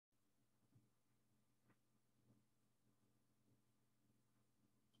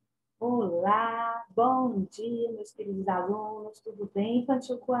Olá, bom dia, meus queridos alunos, tudo bem,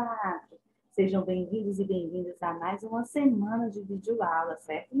 Infantil 4? Sejam bem-vindos e bem-vindas a mais uma semana de videoaula,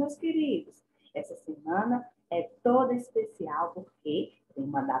 certo, meus queridos? Essa semana é toda especial porque tem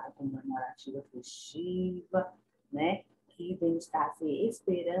uma data comemorativa festiva, né? Que vem trazer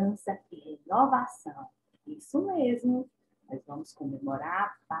esperança e renovação. Isso mesmo, nós vamos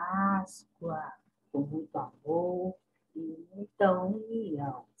comemorar a Páscoa com muito amor e muita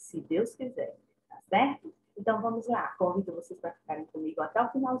união, se Deus quiser, tá certo? Então vamos lá, convido vocês para ficarem comigo até o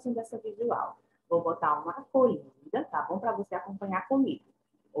finalzinho dessa videoaula. Vou botar uma acolhida, tá bom? Para você acompanhar comigo,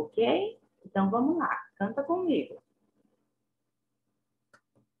 ok? Então vamos lá, canta comigo.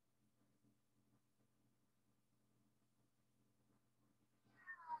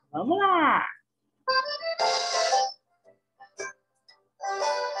 Vamos lá!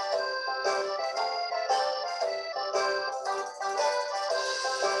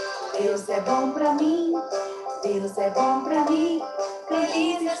 Deus é bom pra mim, Deus é bom pra mim,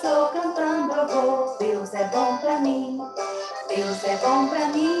 feliz estou cantando eu vou. Deus é bom pra mim, Deus é bom pra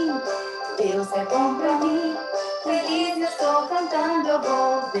mim, Deus é bom pra mim, feliz estou cantando eu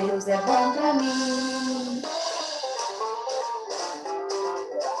vou. Deus é bom pra mim.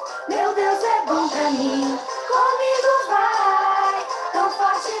 Meu Deus é bom pra mim, comigo vai, tão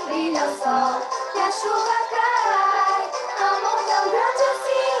forte brilha o sol, que a chuva cai, amor tão grande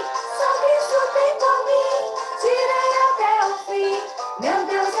assim, só Cristo tem por mim, tirei até o fim. Meu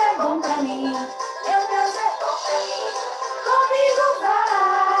Deus é bom pra mim, meu Deus é bom pra mim, comigo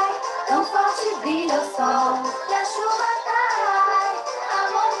vai, tão forte brilha o sol, que a chuva cai,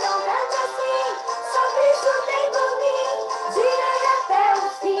 amor tão grande assim, só Cristo tem por mim, tirei até o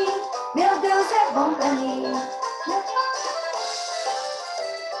fim. Meu Deus é bom pra mim.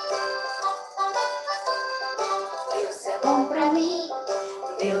 Deus é bom pra mim,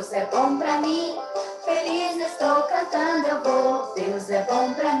 Deus é bom pra mim, feliz estou cantando eu vou. Deus é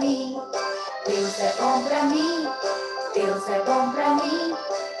bom pra mim, Deus é bom pra mim, Deus é bom pra mim,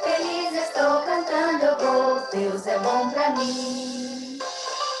 feliz estou cantando eu vou. Deus é bom pra mim.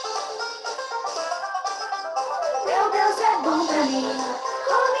 Meu Deus é bom pra mim,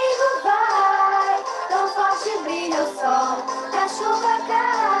 comigo vai, tão forte brilha o sol, a chuva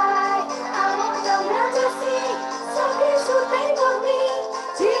cai, amor tão grande assim, só Cristo tem por mim,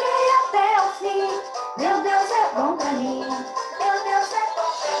 tirei até o fim. Meu Deus é bom pra mim, meu Deus é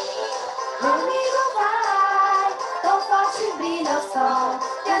bom pra mim, comigo vai, tão forte brilha o sol,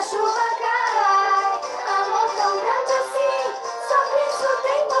 que a chuva cai, amor tão grande assim, só Cristo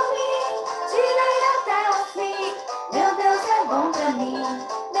tem por mim, tirei até o fim. Meu Deus é bom pra mim,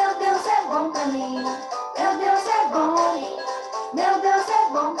 meu Deus é bom pra mim, meu Deus é bom, meu Deus é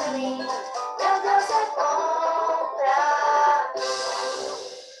bom pra mim, meu Deus é bom pra mim.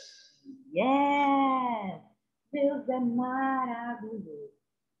 Yeah! Deus é maravilhoso,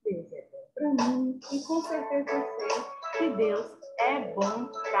 Deus é bom pra mim e com certeza eu sei que Deus é bom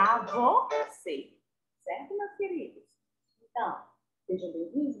pra você, certo, meus queridos? Então, sejam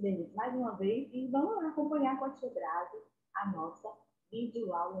bem-vindos, bem-vindos mais uma vez e vamos lá acompanhar com a tia Grazi a nossa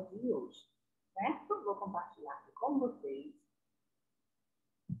videoaula de hoje, certo? Vou compartilhar aqui com vocês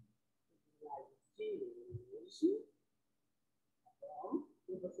a videoaula de hoje, tá bom?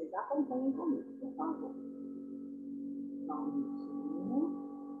 E vocês acompanhem comigo, por favor. Só um minutinho.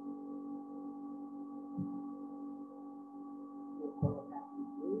 Vou colocar aqui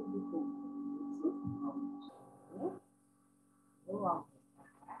desde o começo. Só um minutinho. Vou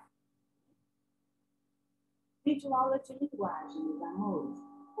aumentar. Videoaula de linguagem, meus amores.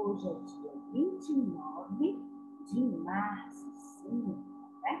 Hoje é dia 29 de março, sim,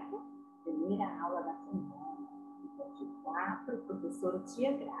 certo? Primeira aula da semana. Infantil 4, professora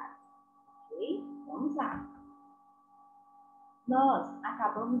Tia Grazi. Ok? Vamos lá. Nós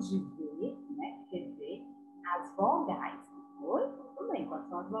acabamos de ver, né? Rever as vogais. Foi? Tudo bem, quais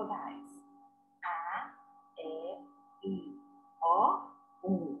são as vogais? A, E, I, O,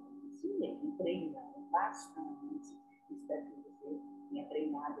 U. Isso mesmo, treinando bastante. Espero que você tenha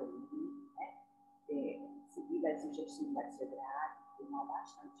treinado ali, né? Seguido as sugestões da Tia Grazi, treinar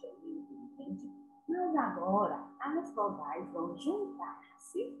bastante ali, entende? Mas agora, as vogais vão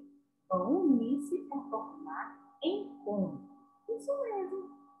juntar-se, vão unir-se para formar encontros. Isso mesmo,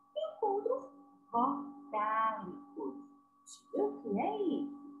 encontros vocálicos. Tia, o que é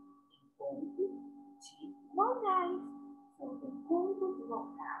isso? Encontros de vogais. São os encontros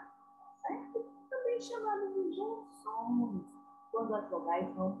vocais, tá certo? Também chamados de junções, quando as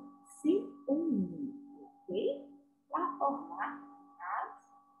vogais vão se unir, ok? Para formar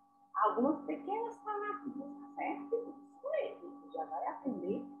algumas pequenas palavrinhas, tá certo? Isso mesmo, você já vai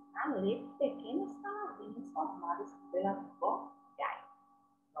aprender a ler pequenas palavrinhas formadas pela vogais.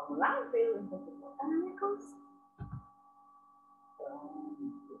 Vamos lá ver os encontros vocálicos?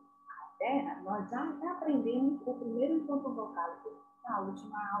 Pronto. Até nós já aprendemos o primeiro encontro vocálico na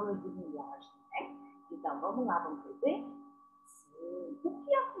última aula de linguagem, né? Então, vamos lá, vamos ver? Sim. O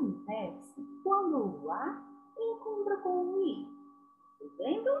que acontece quando o A encontra com o I? Vocês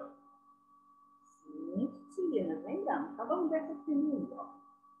lembram? Sim, nós lembramos. Então, vamos ver essa primeira.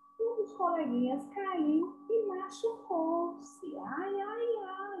 Um dos coleguinhas caiu e machucou-se. Ai, ai,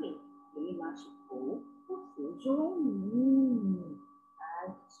 ai. Ele machucou o seu joelhinho.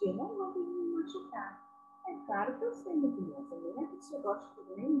 Ai, tia, não vou me machucar. É claro que eu sei, minha criança, nem a tia gosta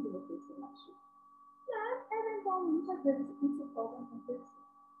nem de você se machucar. Mas, eventualmente, às vezes, isso pode acontecer.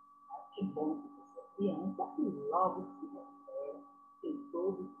 Que bom que você é criança e logo se recupera, tem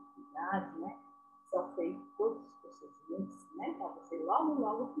todos os cuidados, né? São feitos todos os procedimentos, né? Para você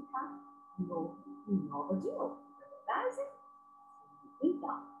logo ficar novo e nova de novo, não é verdade?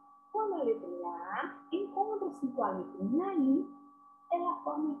 Então, quando a letrinha A encontra-se com a letrinha I, ela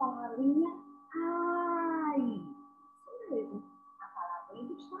forma a palavrinha ai. Isso mesmo, a palavrinha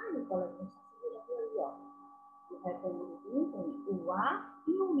do estado, que ela está segurando ali, ó. O retângulozinho tem o A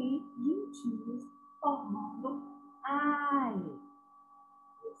e o I juntinhos, formando ai.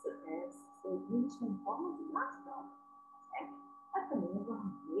 Essas linhas têm forma de bastão, certo? Mas também nós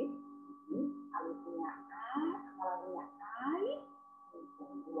vamos ver aqui a letrinha A, a palavrinha ai,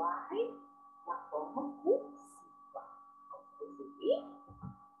 então o ai, na forma cursiva. Vamos perceber?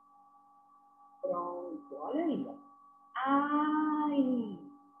 Pronto, olha aí, ó. Ai,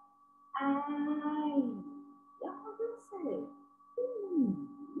 ai. E aconteceu? O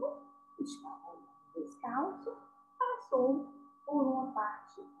menino estava descalço, passou por uma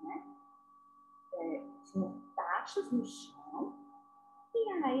parte, né? Tinha taxas no chão, e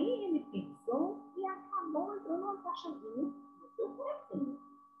aí ele pisou e acabou entrando uma taxazinha no seu pezinho.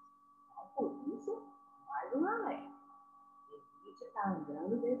 Então, por isso, mais uma alerta. Evite estar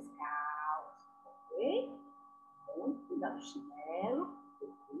andando descalço, ok? Muito cuidado do chinelo,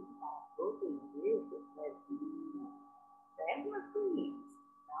 para proteger o seu pezinho. Certo, meus filhos?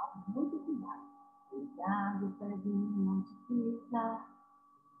 Então, muito cuidado. Cuidado, pezinho, onde fica.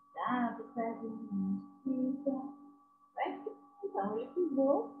 Cuidado, pezinho, onde fica. Certo? Então, ele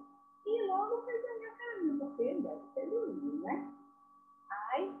pisou e logo fez a minha carinha, porque ele deve ter doído, né?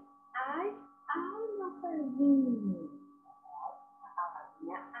 Ai, ai, ai, meu pezinho. A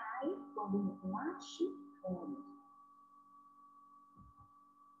palavrinha ai, quando machucamos.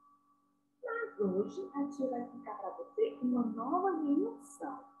 Mas hoje a tia vai explicar para você uma nova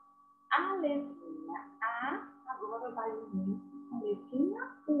dimensão. A letrinha A agora vai unir com a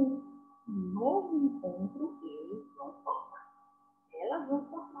letrinha U. Um novo encontro eles vão formar. Elas vão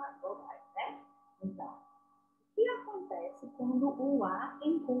formar vogais, né? Então, o que acontece quando o A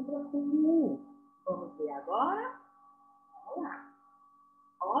encontra com o U? Vamos ver agora? Vamos lá.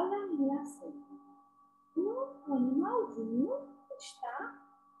 Olha aí a cena. Um animalzinho está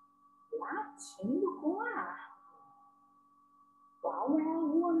latindo com a árvore. Qual é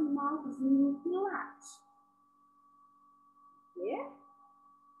o animalzinho que late? É?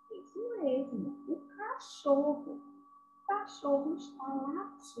 Isso mesmo, o cachorro. O cachorro está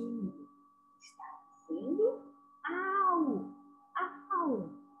latindo. Está dizendo au, au.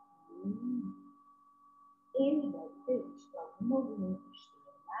 Ele deve ter visto algum movimento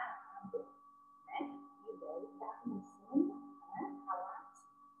estranho na árvore, né? E deve estar começando, né, a latir.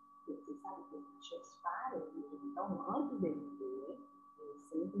 Você sabe que os cachorros param, então antes deles verem, eles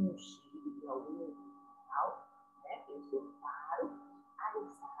sentem um cheiro de algum animal, né? Eles param,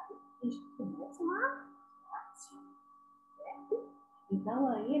 aguçados e começam a latir, certo? Então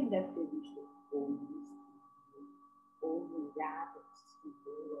aí ele deve ter visto ou um gato que se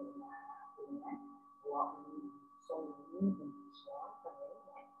voa na árvore, né? Ou um soninho no chão também,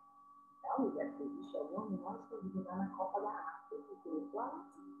 né? Então ele deve ter visto algum animal escondido lá na copa da árvore e começou a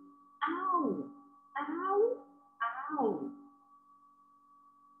latir. Au! Au! Au!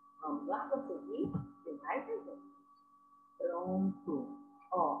 Vamos lá, você viu? Você vai fazer. Pronto.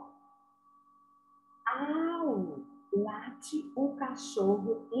 Ó. Au! Late o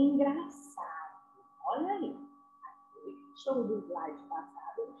cachorro engraçado. Olha aí. Aquele cachorro do slide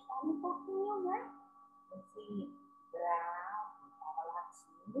passado, ele estava um pouquinho, né? Assim, bravo, estava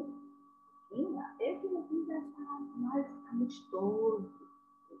latindo. Esse aqui já está mais amistoso.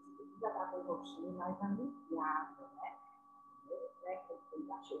 Esse aqui já está com o rostinho mais amigável, né? Tem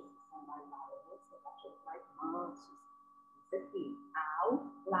cachorros que são mais valentes, tem cachorros mais mansos. Isso aqui, au,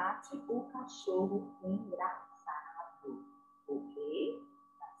 late o cachorro engraçado. Ok?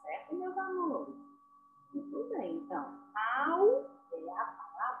 Tá Certo, meus amores? Muito bem, então. Ao é a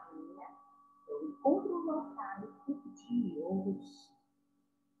palavrinha, eu encontro vocálico de hoje.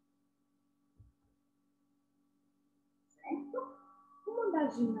 Certo? Uma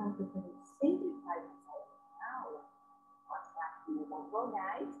das dinâmicas que a gente sempre faz nessa aula, mostrar aqui das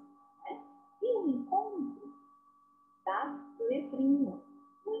vogais, né? E o encontro das letrinhas.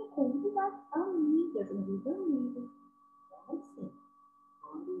 O encontro das amigas, dos amigos. Então, assim,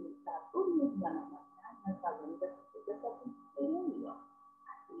 quando está todo mundo da nossa casa, nós fazemos essa brincadeira aí, ó.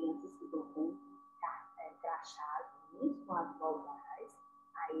 As crianças ficam com crachazinhos com as vogais,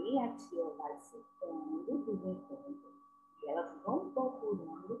 aí a tia vai citando os encontros e elas vão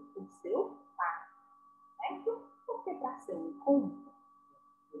procurando o seu par, certo? Porque para ser um encontro,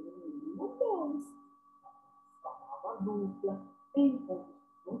 tem no mínimo dois. Formava dupla, tem encontros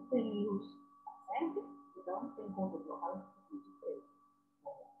com trios, tá certo? Então, tem encontros locais de três.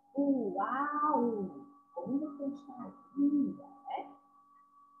 Uau! Como você está linda, né?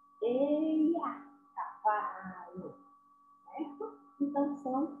 Eia, cavalo, certo? Então,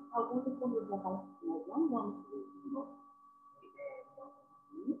 são alguns encontros locais que nós não vamos ver no nosso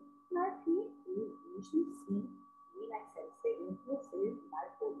mas que existem sim, e nas séries seguintes você vai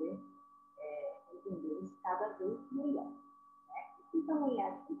poder entendê-los cada vez melhor. Né? Então, aí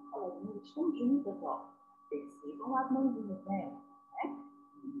as coleguinhas estão juntas, ó. Percebam as mãozinhas dela, né?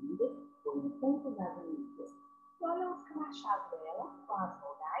 Unidas por um ponto das amigas. Olha os crachás dela com as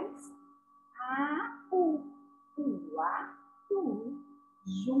vogais A, U, A, U,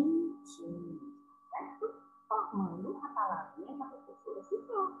 juntinhos, certo? Formando a palavrinha que a professora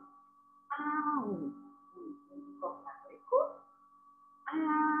citou. Au, vocálico,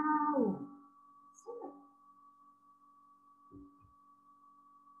 au. Isso mesmo.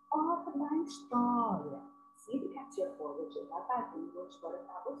 Outra da história. Sempre que a tia Cláudia estiver fazendo uma história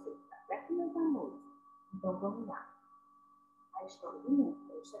para vocês, tá certo, meus amores? Então vamos lá. A história do mundo,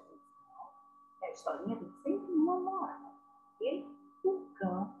 preste atenção. A historinha tem sempre uma moral. Ok? O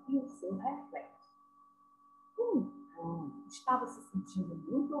cão e o seu reflexo. Um cão estava se sentindo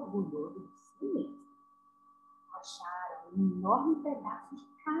muito orgulhoso de si mesmo. Acharam um enorme pedaço de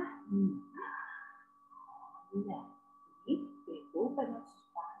carne. Olha, e pegou o pedaço de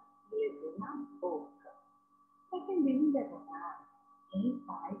carne e levou na boca. Pretendendo devorar, quem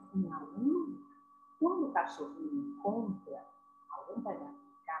faz em algum lugar. Quando o cachorrinho encontra algum pedaço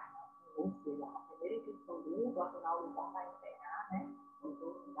de carne, ou seja, a primeira intenção dele bota lá o lugar para enterrar, né? Um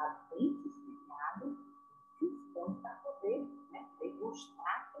lugar bem sosseguiado, se expõe para poder, né,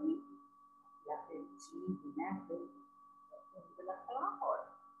 degustar aquele aperitivo, né? Aquele comida daquela hora.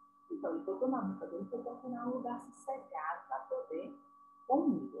 Então, ele botou na boca dele para procurar um lugar sossegado para poder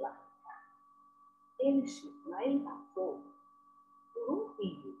comer lá. Ele chegou, aí ele passou por um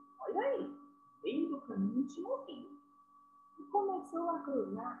rio. Olha aí, no meio do caminho tinha um rio. E começou a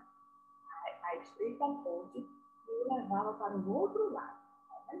cruzar a estreita ponte que o levava para o outro lado.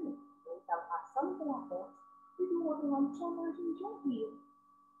 Olha aí, ele estava passando pela ponte e do outro lado tinha a margem de um rio.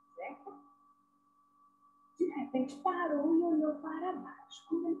 Certo? De repente parou e olhou para baixo.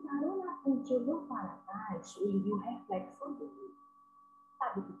 Quando ele parou na ponte e olhou para baixo, ele viu o reflexo dele.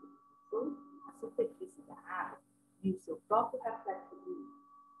 Sabe o que ele pensou? A superfície da água viu seu próprio reflexo dele.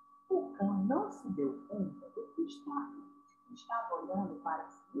 O cão não se deu conta do que estava olhando para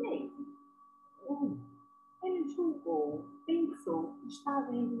si mesmo. Ele julgou, pensou que estava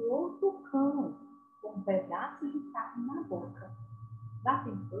vendo outro cão com um pedaço de carne na boca. Já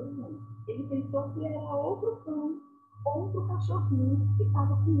pensou, ele pensou que era outro cão, outro cachorrinho que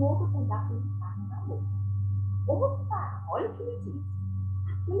estava com outro pedaço de carne na boca. Opa, olha o que ele disse.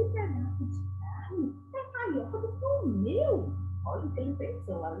 Aquele pedaço de carne é maior do que o meu. Olha o que ele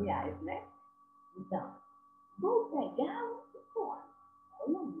pensou, aliás, né? Então, vou pegar outro fora.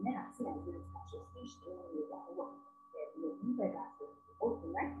 Olha, né? Assim, às vezes os cachorros se estranham da rua, um pedaço do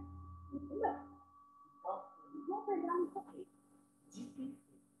outro, né? Muito bem. Então, vou pegar um pouquinho.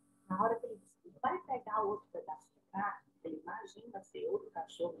 Difícil. Na hora que ele disse que vai pegar outro pedaço de carne, ele imagina ser outro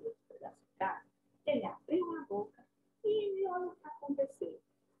cachorro, outro pedaço de carne, ele abriu a boca e olha o que aconteceu.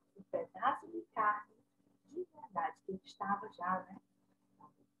 Um pedaço de carne, de verdade, que ele estava já, né?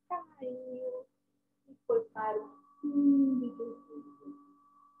 Caiu e foi para o fundo do rio.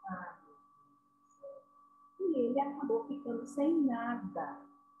 Ah, meu Deus do céu. E ele acabou ficando sem nada.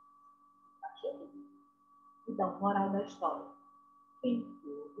 Então, moral da história. Quem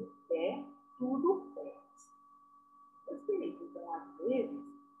tudo quer, tudo perde. Os queridos, então, às vezes,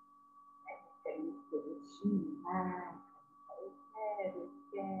 queremos coisas demais. Eu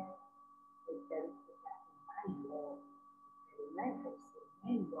quero ficar maior. Eu quero ser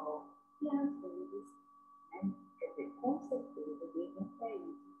melhor.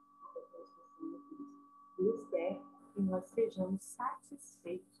 estejamos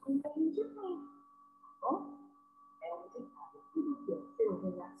satisfeitos com o que a gente tem, tá bom? É um ditado, tudo que é seu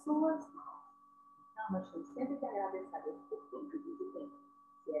vem nas suas mãos. Então, nós temos sempre que agradecer a Deus por tudo que a gente tem.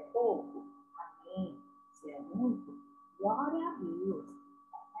 Se é pouco, amém. Se é muito, glória a Deus.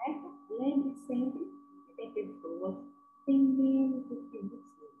 Tá certo? Lembre sempre que tem pessoas que têm menos do que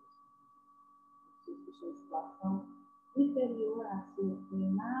vocês. Vocês que estão em situação inferior à sua,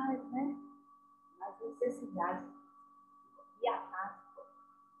 tem mais, né? Mais necessidades. E a Páscoa,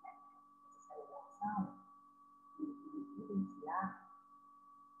 né? Essa celebração, de vivenciar,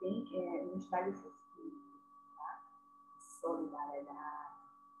 nos traz esse espírito, tá? De solidariedade,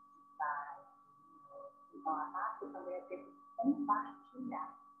 de paz, de amor. Então, a Páscoa também é ter que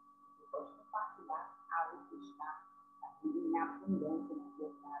compartilhar. Você pode compartilhar algo que está em abundância na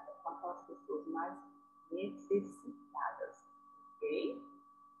sua casa com aquelas pessoas mais necessitadas, ok?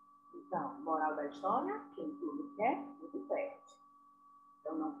 Então, moral da história, quem tudo quer, tudo pede.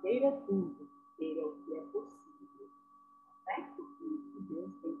 Então, não queira tudo, queira o que é possível, certo? E que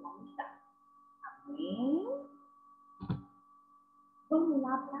Deus tem para nos dar. Amém? Vamos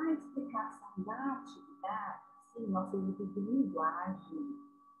lá para a explicação da atividade. Sim, nosso livro de linguagem.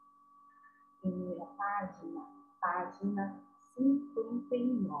 Primeira página, página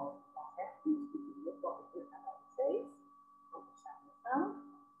 59, tá certo? Eu posso explicar para vocês? Vou prestar atenção.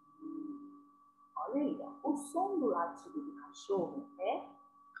 Olha aí, ó. O som do latido do cachorro é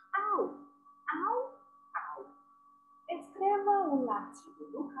au, au, au. Escreva o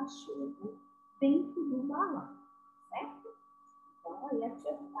latido do cachorro dentro do balão, certo? Então, aí a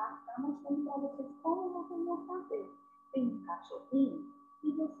tia está mostrando para vocês como vocês vão fazer. Tem um cachorrinho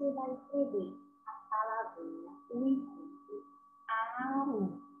e você vai escrever a palavrinha, o encontro, au.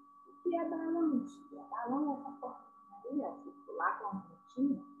 O que é balão, tia? Balão é essa forminha aí, ó, circular com a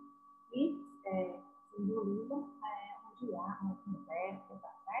pontinha e simboliza onde há uma conversa,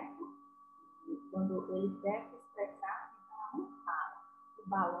 tá certo? E quando ele quer se expressar, então ela não fala. O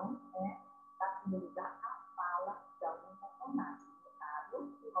balão é para simbolizar a fala de algum personagem. No caso,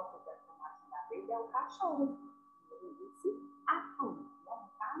 o nosso personagem da vez é o cachorro. Ele disse au. No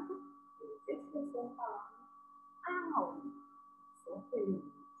caso, ele se expressou falando au. Então,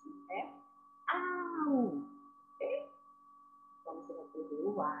 ele disse au. Ok? Então, você vai escrever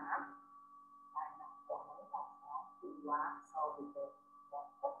o A. O A sobe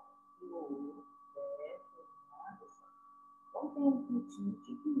volta e o O desce, então tem um pontinho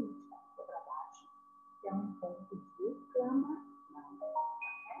de limite para baixo, que é um ponto de exclamação.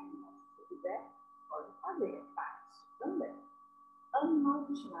 Mas se quiser, pode fazer, é fácil também. Animal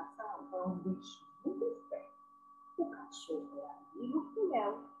de estimação é um bicho muito esperto. O cachorro é amigo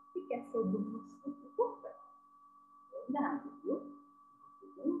fiel e quer ser dono sempre por perto. Verdade, viu? Se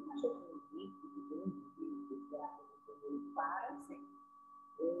tem um cachorrinho rico, para sempre.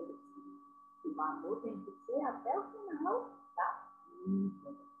 Lembre-se que o amor tem que ser até o final da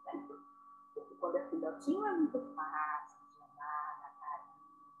vida, certo? Porque quando é filhotinho é muito fácil de amar, dar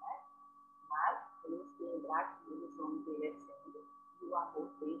carinho, né? Mas temos que lembrar que eles vão envelhecendo e o amor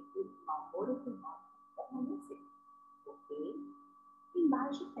tem que, o amor no final, permanecer. Ok?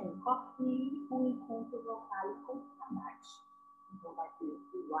 Embaixo tem copie o encontro vocálico consonante. Então vai ter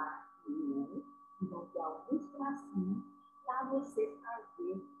o A e o U, e vão ter alguns tracinhos para você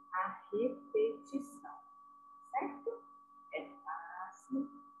fazer a repetição, certo? É fácil,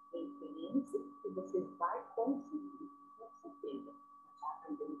 pense que você vai conseguir, com certeza. Já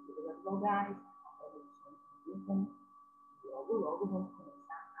aprendemos todas as vogais, as traduções do junto, e logo vamos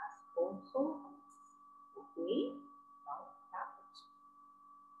começar as consoantes, ok? Então, tá ótimo.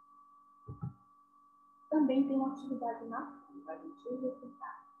 Também tem uma atividade na fuga, a gente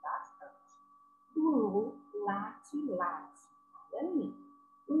exercitar bastante. Lulu, late, late. Olha aí.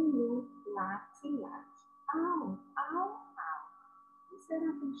 Lulu, late, late. Au, au, au. E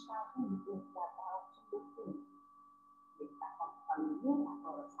será que está vendo o que está do fundo? Ele está com a família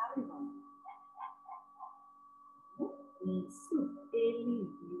agora, sabe, vamos? Isso, ele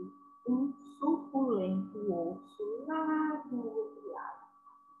viu um suculento osso lá do outro lado.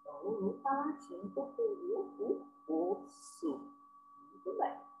 Então, o Lulu está latindo porque viu o osso. Muito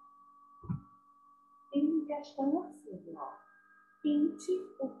bem. Tem questão assim, ó.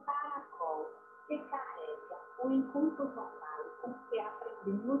 Pinte o caracol que carrega o encontro vocálico que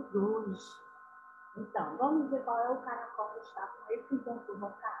aprendemos hoje. Então, vamos ver qual é o caracol que está com esse encontro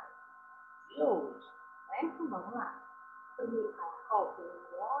vocálico de hoje, certo? Vamos lá. O primeiro caracol tem o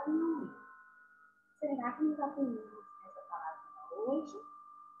O e o I. Será que nós aprendemos essa palavra hoje?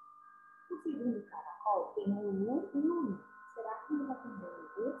 O segundo caracol tem o U e o I. Será que nós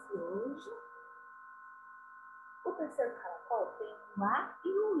aprendemos esse hoje? O terceiro caracol tem um A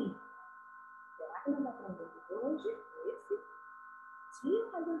e um I. Será que nós aprendemos hoje esse? Sim,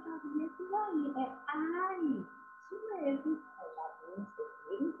 mas eu já vi esse aí. É ai. Isso mesmo. Nós já vimos o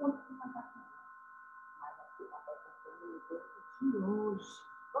primeiro encontro com uma café. Mas aqui nós vamos aprender o encontro de hoje.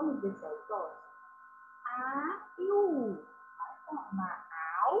 Vamos ver se é o próximo? A e o U. Vai formar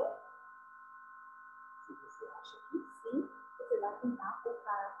AU? Se você acha que sim, você vai tentar o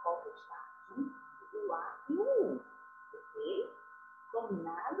caracol que está junto do A e o U. Ok?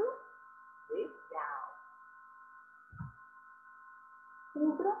 Combinado? Legal.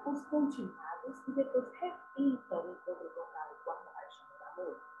 Cubra os pontilhados e depois repita o encontro vocal com a baixa da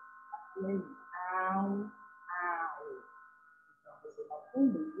música. E aí, au, au. Então, você vai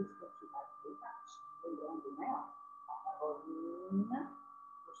cobrir os pontilhados bem baixinho, lembrando, né? Ó, a bolinha,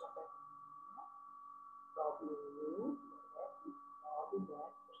 puxa a perninha, sobe o U, sobe,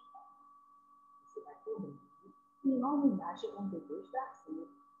 desce, você vai cobrir. E logo embaixo vão ter dois bracinhos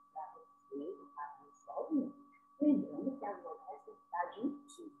para você fazer sozinho. Lembrando que as vogais têm que estar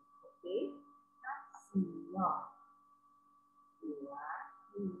juntinhas, ok? Assim, ó. O A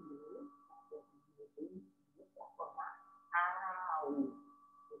e o U, para formar AU,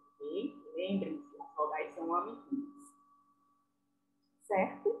 ok? Lembrem-se, as vogais são amiguinhas.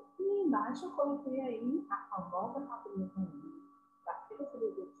 Certo? E embaixo eu coloquei aí a famosa patrulha canina. Para se você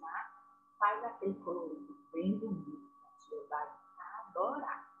desejar, faz aquele colorido bem bonito. A tia vai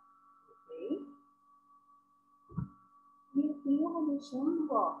adorar, ok? E aqui eu vou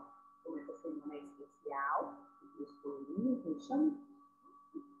deixando, ó, como essa semana é especial, os colorinhos, deixando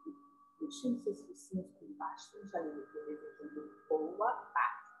seus vizinhos com bastante alegria, desejando boa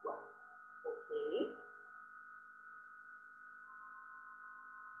Páscoa, ok?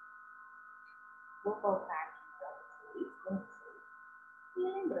 Vou voltar aqui para vocês, com vocês, e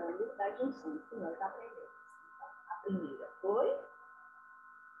lembrando das junções que nós aprendemos. Então, a primeira foi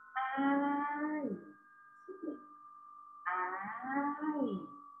ai, isso mesmo, ai.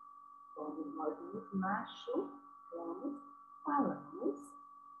 Quando nós nos machucamos, falamos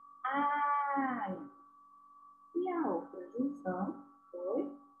ai. E a outra junção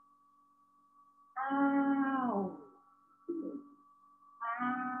foi au.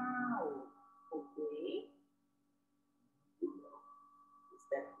 Au. Ok?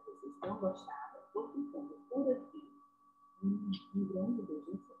 Espero que vocês tenham gostado. Vou ficando por aqui. Um grande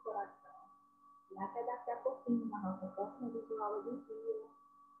beijo no seu coração. E até daqui a pouquinho na nossa próxima videoaula do dia.